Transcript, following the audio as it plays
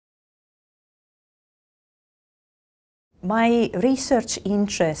My research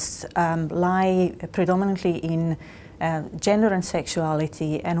interests lie predominantly in gender and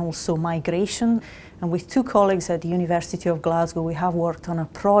sexuality and also migration. And with two colleagues at the University of Glasgow, we have worked on a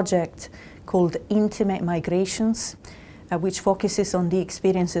project called Intimate Migrations, which focuses on the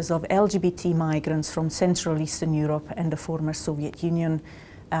experiences of LGBT migrants from Central Eastern Europe and the former Soviet Union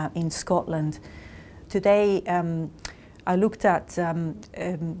in Scotland. Today, I looked at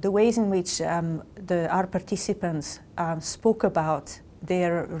the ways in which our participants spoke about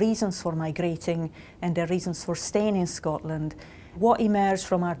their reasons for migrating and their reasons for staying in Scotland. What emerged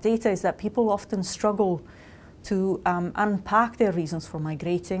from our data is that people often struggle to unpack their reasons for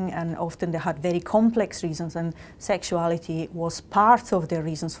migrating, and often they had very complex reasons, and sexuality was part of their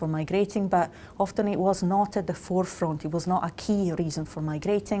reasons for migrating, but often it was not at the forefront. It was not a key reason for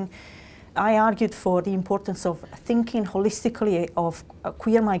migrating. I argued for the importance of thinking holistically of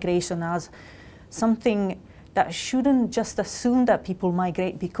queer migration as something that shouldn't just assume that people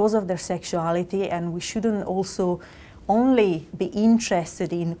migrate because of their sexuality, and we shouldn't also only be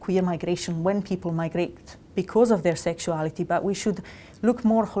interested in queer migration when people migrate because of their sexuality, but we should look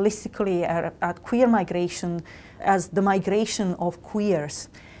more holistically at queer migration as the migration of queers.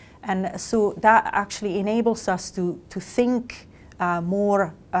 And so that actually enables us to think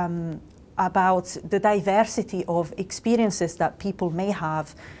more about the diversity of experiences that people may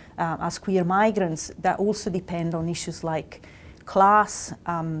have as queer migrants that also depend on issues like class,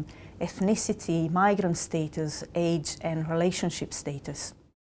 ethnicity, migrant status, age, and relationship status.